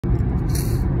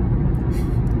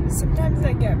sometimes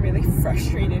I get really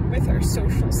frustrated with our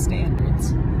social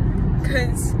standards,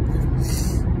 because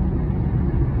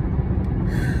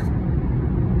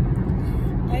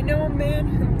I know a man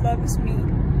who loves me,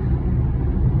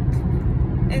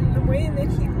 and the way that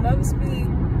he loves me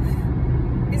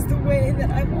is the way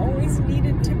that I've always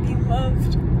needed to be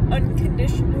loved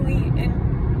unconditionally and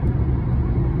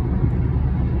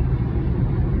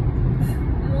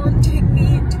wanting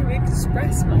me to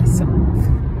express myself.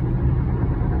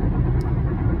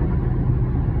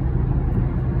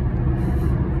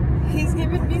 He's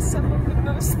given me some of the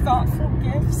most thoughtful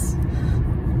gifts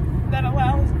that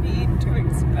allows me to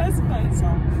express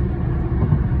myself.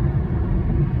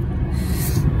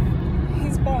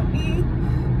 He's bought me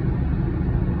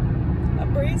a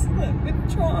bracelet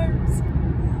with charms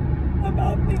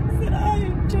about things that I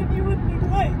genuinely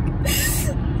like.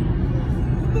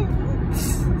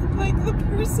 Like the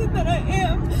person that I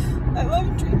am. I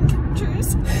love dream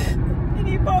catchers, and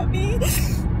he bought me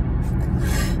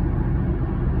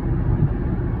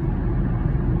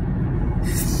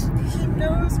he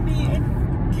knows me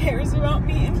and cares about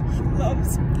me and he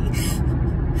loves me,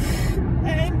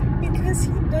 and because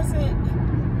he doesn't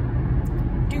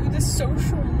do the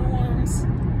social norms,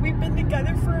 we've been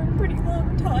together for a pretty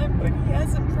long time, but he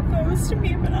hasn't proposed to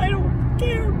me, but I don't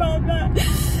care about that.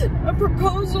 A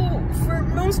proposal for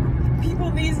most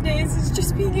people these days is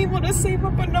just being able to save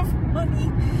up enough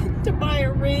money to buy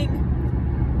a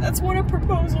ring. That's what a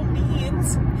proposal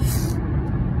means.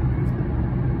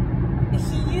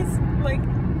 He is like,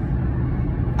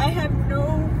 I have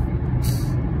no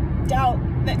doubt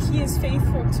that he is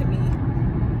faithful to me,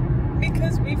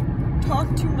 because we've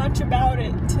talked too much about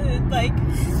it to like,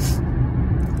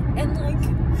 and like,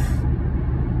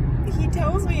 he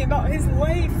tells me about his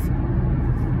life.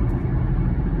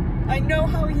 I know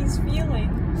how he's feeling.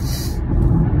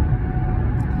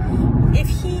 If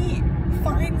he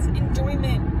finds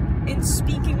enjoyment in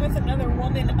speaking with another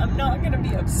woman, I'm not gonna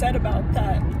be upset about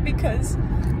that, because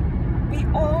we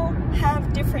all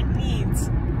have different needs.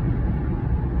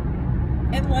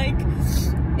 And like,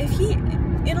 if he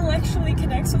intellectually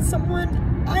connects with someone,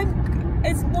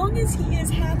 as long as he is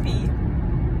happy.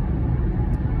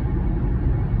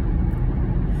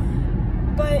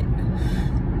 But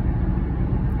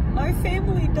my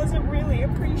family doesn't really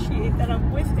appreciate that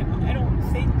I'm with him, I don't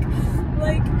think.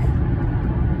 Like,